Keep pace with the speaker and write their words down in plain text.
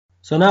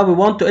So now we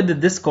want to edit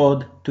this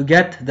code to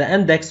get the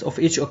index of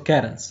each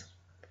occurrence.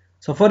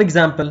 So for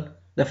example,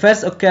 the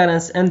first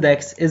occurrence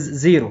index is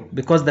 0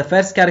 because the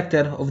first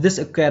character of this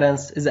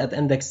occurrence is at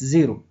index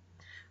 0.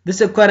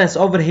 This occurrence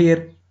over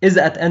here is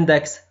at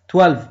index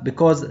 12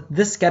 because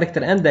this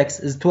character index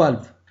is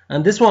 12.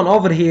 And this one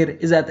over here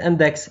is at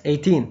index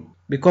 18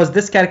 because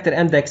this character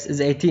index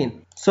is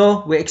 18.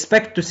 So we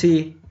expect to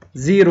see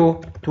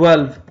 0,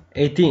 12,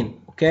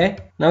 18. Okay?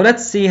 Now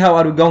let's see how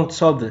are we going to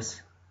solve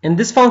this. In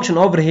this function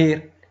over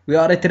here, we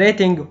are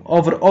iterating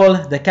over all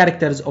the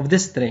characters of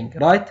this string,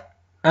 right?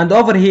 And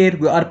over here,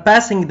 we are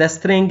passing the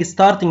string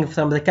starting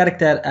from the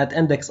character at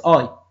index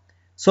I.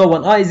 So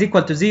when I is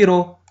equal to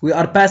 0, we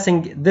are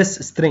passing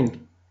this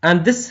string.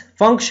 And this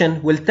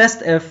function will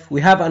test if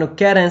we have an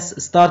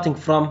occurrence starting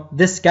from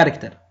this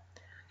character.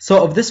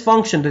 So if this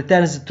function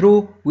returns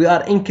true, we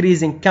are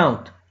increasing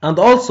count. And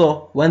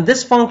also, when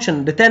this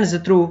function returns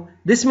true,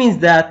 this means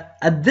that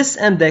at this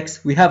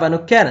index we have an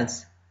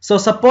occurrence. So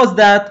suppose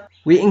that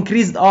we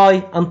increased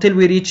I until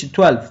we reach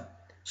 12.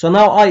 So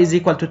now I is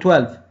equal to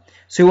 12.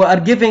 So we are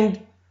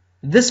giving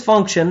this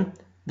function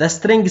the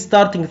string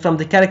starting from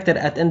the character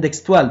at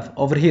index 12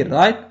 over here,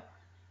 right?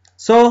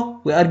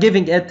 So we are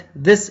giving it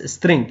this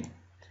string.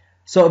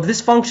 So if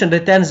this function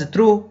returns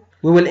true,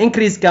 we will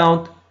increase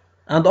count.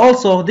 And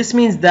also this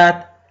means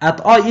that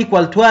at I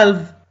equal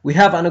 12, we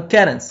have an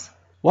occurrence.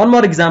 One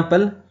more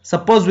example,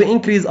 suppose we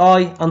increase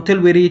I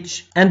until we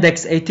reach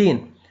index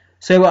 18.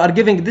 So we are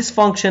giving this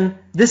function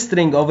this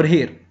string over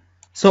here.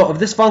 So if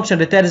this function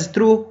returns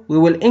true, we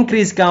will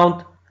increase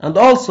count. And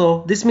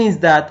also this means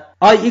that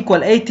I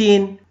equal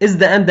 18 is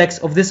the index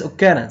of this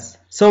occurrence.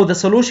 So the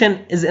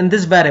solution is in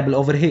this variable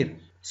over here.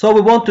 So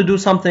we want to do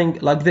something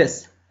like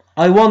this.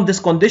 I want this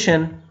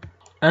condition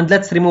and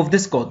let's remove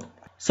this code.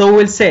 So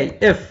we'll say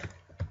if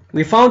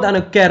we found an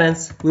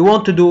occurrence, we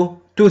want to do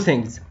two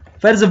things.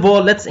 First of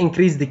all, let's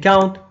increase the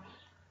count,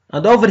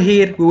 and over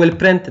here we will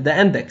print the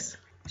index.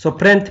 So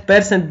print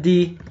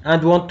 %d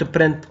and we want to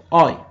print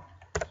I.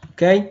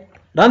 Okay,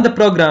 run the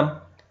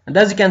program, and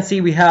as you can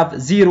see we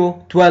have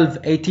 0, 12,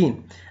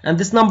 18, and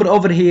this number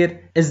over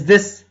here is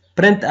this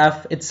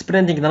printf. It's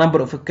printing the number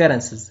of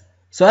occurrences.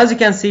 So as you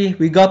can see,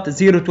 we got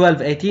 0,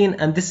 12, 18,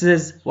 and this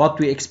is what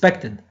we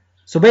expected.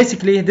 So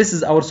basically this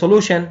is our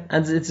solution,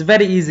 and it's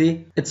very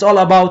easy. It's all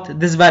about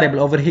this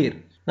variable over here.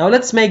 Now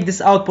let's make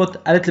this output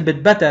a little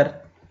bit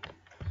better.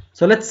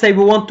 So let's say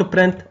we want to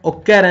print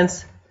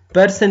occurrence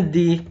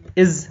 %d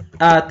is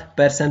at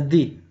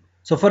 %d.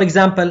 So for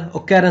example,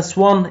 occurrence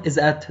 1 is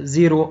at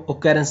 0,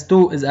 occurrence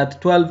 2 is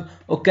at 12,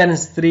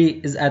 occurrence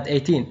 3 is at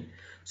 18.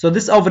 So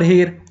this over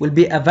here will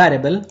be a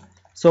variable.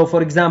 So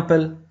for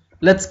example,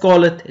 let's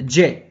call it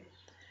j.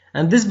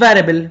 And this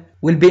variable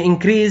will be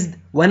increased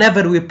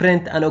whenever we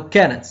print an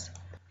occurrence.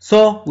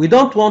 So we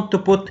don't want to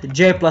put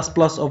j++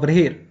 over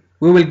here.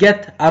 We will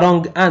get a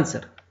wrong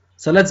answer.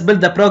 So let's build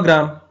the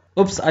program.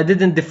 Oops, I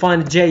didn't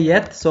define j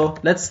yet. So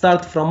let's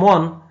start from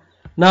 1.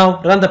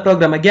 Now run the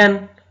program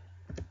again.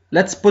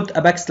 Let's put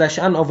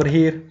a \n over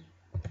here.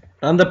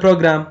 Run the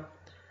program.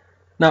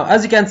 Now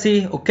as you can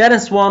see,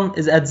 occurrence 1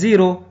 is at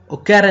 0,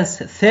 occurrence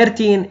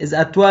 13 is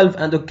at 12,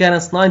 and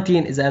occurrence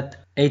 19 is at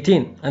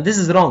 18. And this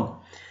is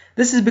wrong.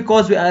 This is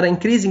because we are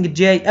increasing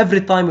j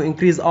every time we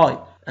increase I,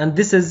 and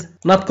this is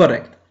not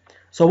correct.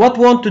 So what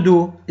we want to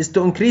do is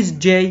to increase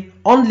j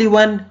only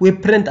when we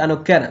print an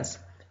occurrence.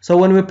 So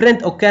when we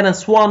print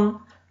occurrence 1,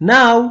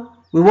 now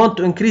we want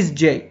to increase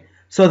j.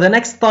 So the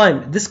next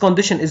time this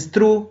condition is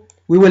true,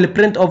 we will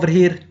print over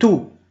here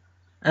 2,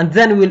 and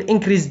then we will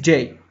increase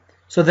j.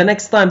 So the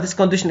next time this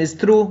condition is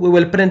true, we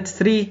will print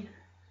 3,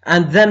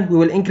 and then we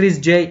will increase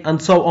j,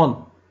 and so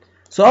on.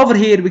 So over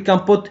here we can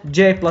put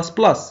j++.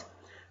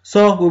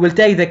 So we will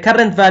take the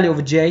current value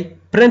of j,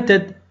 print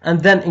it,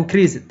 and then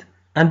increase it.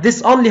 And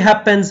this only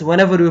happens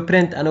whenever we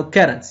print an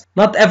occurrence.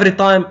 Not every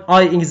time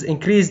I is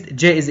increased,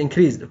 j is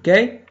increased,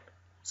 okay?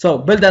 So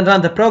build and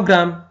run the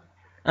program,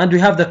 and we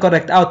have the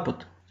correct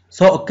output.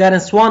 So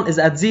occurrence 1 is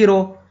at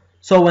 0,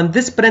 so when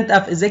this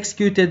printf is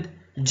executed,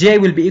 j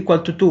will be equal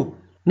to 2.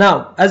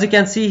 Now, as you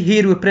can see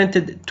here, we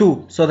printed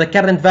 2, so the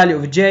current value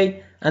of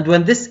j, and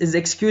when this is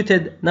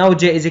executed, now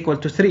j is equal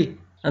to 3.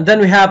 And then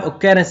we have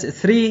occurrence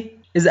 3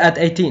 is at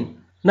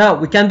 18. Now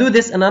we can do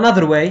this in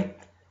another way.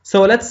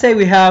 So let's say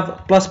we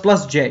have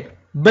 ++j.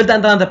 Build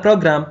and run the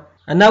program,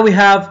 and now we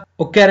have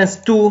occurrence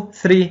 2,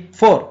 3,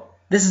 4.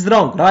 This is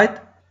wrong, right?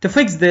 To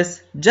fix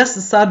this,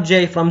 just start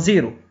j from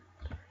 0.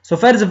 So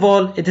first of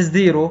all, it is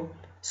 0.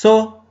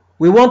 So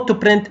we want to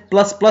print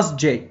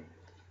 ++j.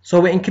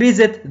 So we increase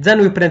it,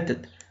 then we print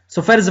it.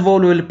 So first of all,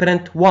 we will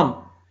print 1.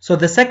 So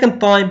the second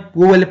time,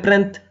 we will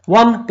print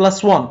 1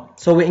 + 1.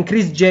 So we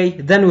increase j,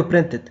 then we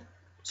print it.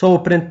 So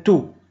we print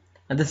 2.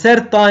 And the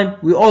third time,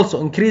 we also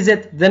increase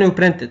it, then we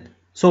print it.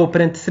 So we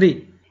print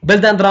 3.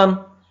 Build and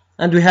run,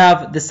 and we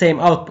have the same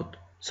output.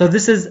 So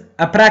this is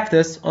a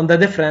practice on the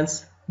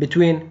difference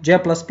between j++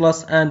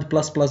 and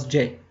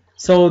 ++j.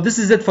 So this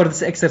is it for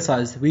this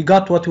exercise. We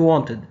got what we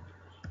wanted.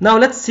 Now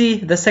let's see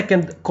the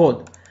second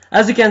code.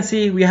 As you can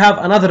see, we have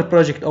another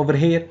project over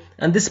here,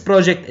 and this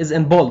project is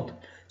in bold.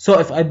 So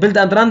if I build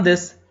and run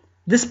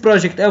this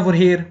project over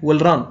here will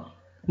run.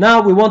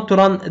 Now we want to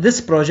run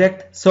this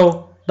project, so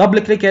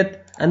double click it,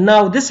 and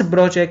now this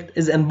project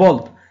is in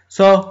bold.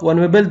 So when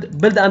we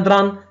build and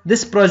run,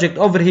 this project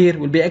over here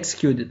will be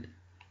executed.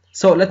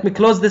 So let me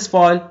close this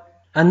file,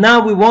 and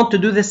now we want to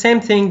do the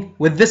same thing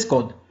with this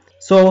code.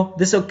 So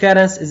this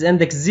occurrence is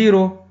index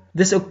 0,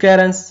 this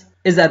occurrence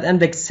is at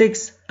index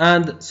 6,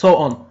 and so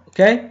on.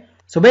 Okay,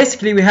 so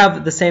basically we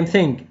have the same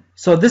thing.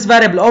 So this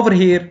variable over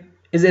here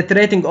is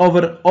iterating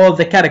over all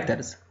the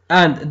characters,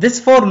 and this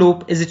for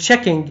loop is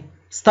checking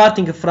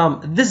starting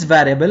from this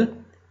variable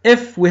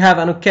if we have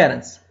an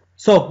occurrence.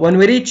 So when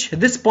we reach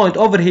this point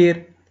over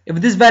here, if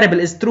this variable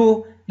is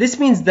true, this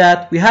means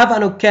that we have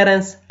an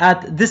occurrence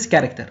at this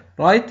character,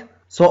 right?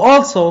 So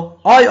also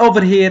I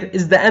over here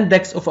is the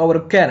index of our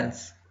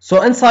occurrence.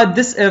 So inside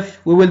this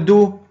if we will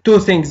do two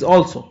things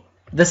also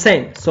the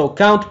same. So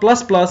count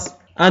plus plus,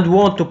 and we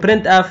want to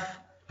print f,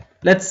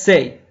 let's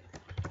say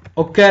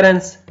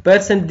occurrence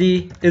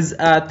 %d is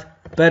at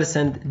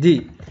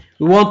 %d.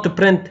 We want to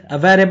print a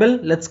variable,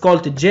 let's call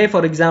it j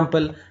for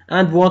example,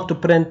 and we want to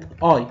print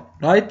I,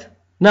 right?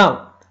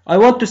 Now I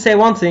want to say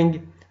one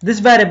thing, this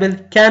variable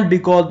can be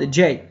called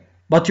j,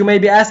 but you may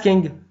be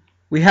asking,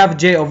 we have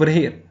j over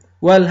here.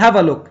 Well, have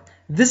a look,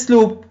 this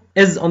loop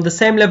is on the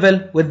same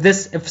level with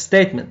this if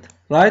statement,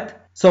 right?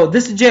 So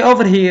this j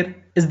over here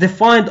is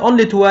defined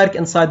only to work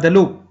inside the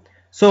loop.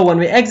 So when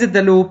we exit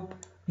the loop,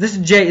 this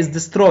j is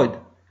destroyed.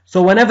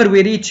 So whenever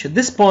we reach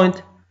this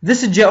point,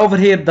 this j over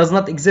here does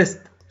not exist.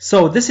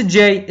 So this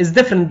j is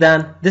different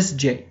than this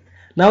j.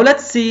 Now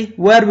let's see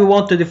where we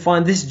want to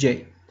define this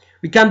j.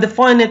 We can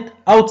define it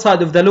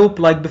outside of the loop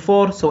like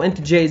before, so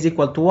int j is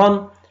equal to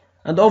 1,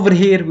 and over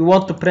here we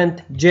want to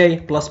print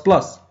j++.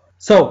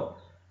 So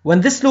when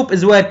this loop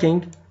is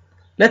working,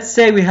 let's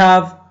say we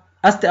have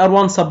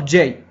str1 sub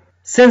j.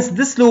 Since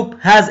this loop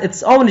has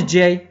its own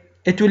j,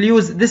 it will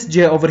use this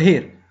j over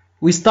here.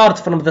 We start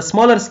from the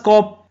smaller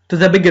scope to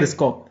the bigger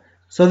scope.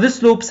 So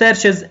this loop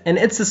searches in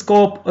its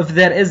scope if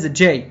there is a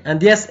j,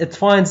 and yes, it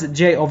finds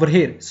j over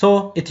here,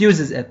 so it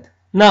uses it.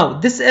 Now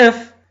this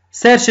if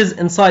searches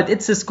inside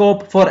its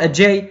scope for a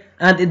j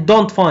and it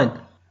don't find,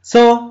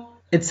 so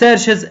it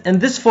searches in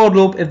this for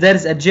loop if there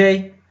is a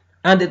j,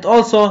 and it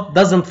also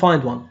doesn't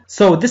find one.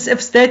 So this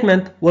if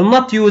statement will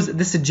not use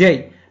this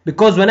j,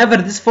 because whenever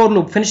this for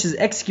loop finishes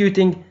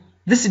executing,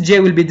 this j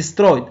will be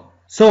destroyed.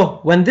 So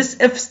when this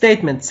if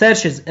statement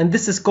searches in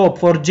this scope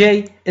for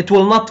j, it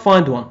will not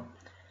find one.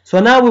 So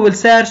now we will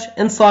search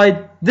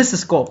inside this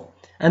scope,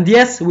 and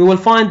yes, we will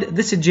find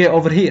this j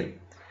over here.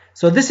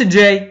 So this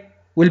j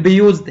will be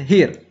used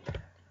here.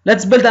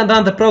 Let's build and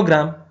run the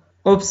program.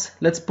 Oops,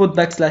 let's put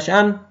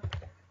 \n,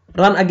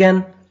 run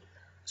again.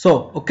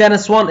 So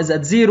occurrence 1 is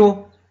at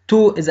 0,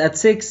 2 is at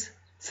 6,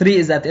 3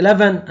 is at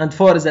 11, and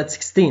 4 is at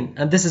 16,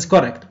 and this is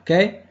correct,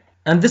 okay?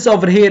 And this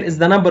over here is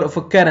the number of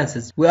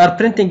occurrences. We are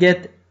printing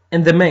it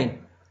in the main.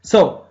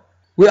 So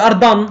we are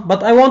done,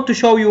 but I want to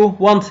show you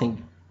one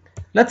thing.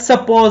 Let's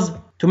suppose,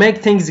 to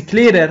make things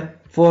clearer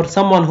for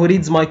someone who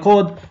reads my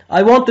code,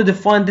 I want to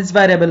define this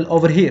variable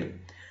over here.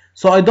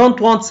 So I don't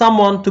want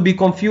someone to be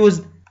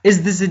confused,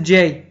 is this a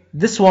j,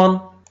 this one,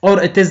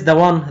 or it is the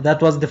one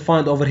that was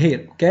defined over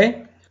here,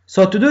 okay?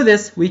 So to do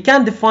this, we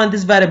can define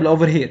this variable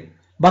over here,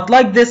 but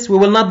like this we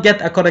will not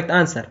get a correct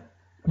answer.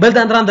 Build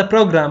and run the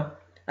program.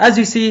 As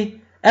you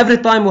see, every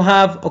time we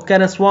have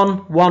occurrence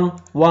 1, 1,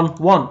 1,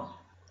 1.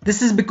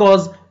 This is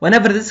because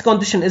whenever this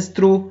condition is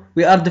true,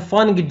 we are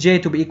defining j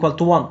to be equal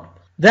to 1.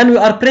 Then we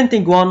are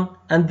printing 1,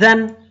 and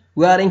then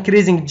we are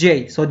increasing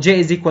j, so j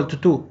is equal to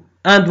 2.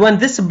 And when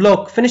this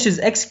block finishes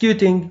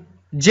executing,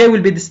 j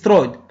will be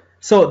destroyed.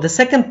 So the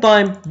second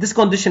time this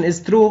condition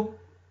is true,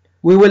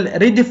 we will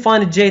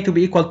redefine j to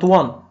be equal to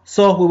 1.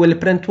 So we will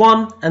print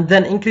 1 and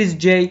then increase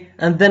j,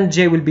 and then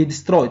j will be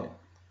destroyed.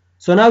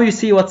 So now you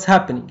see what's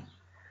happening.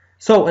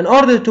 So in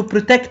order to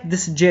protect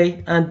this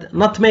j and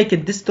not make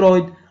it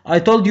destroyed, I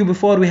told you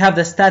before we have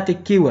the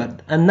static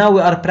keyword, and now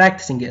we are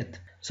practicing it.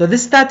 So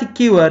this static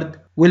keyword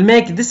will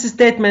make this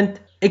statement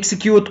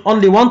execute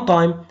only one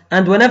time,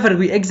 and whenever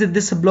we exit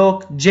this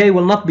block, j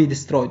will not be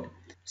destroyed.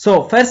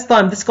 So first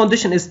time this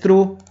condition is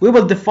true, we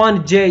will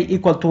define j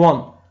equal to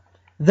 1.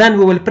 Then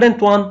we will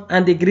print 1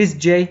 and increase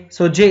j,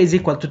 so j is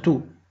equal to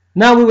 2.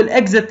 Now we will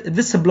exit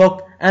this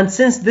block, and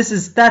since this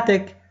is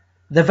static,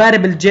 the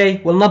variable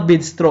j will not be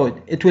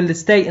destroyed. It will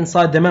stay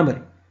inside the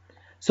memory.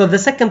 So the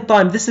second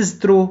time this is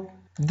true,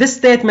 this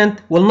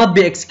statement will not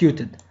be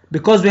executed.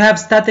 Because we have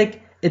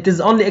static, it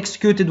is only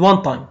executed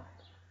one time.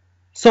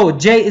 So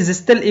j is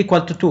still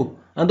equal to 2.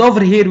 And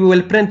over here we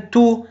will print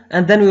 2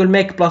 and then we will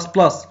make plus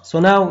plus. So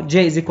now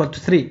j is equal to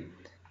 3.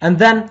 And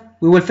then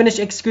we will finish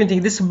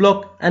executing this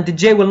block and the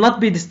j will not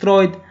be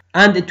destroyed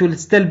and it will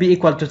still be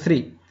equal to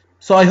 3.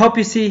 So I hope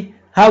you see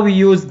how we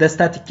use the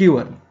static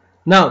keyword.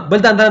 Now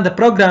build and run the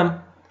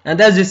program,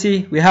 and as you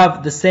see we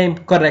have the same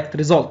correct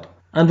result.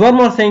 And one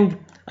more thing,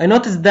 I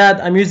noticed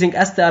that I'm using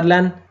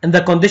strlen in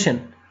the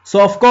condition.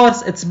 So of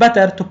course it's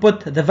better to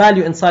put the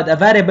value inside a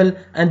variable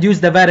and use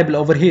the variable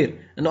over here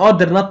in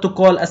order not to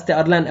call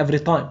strlen every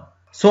time.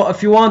 So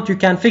if you want, you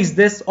can fix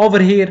this over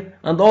here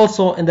and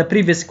also in the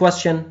previous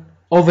question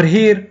over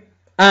here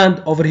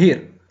and over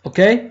here.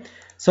 Okay,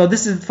 so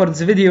this is it for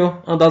this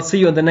video, and I'll see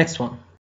you in the next one.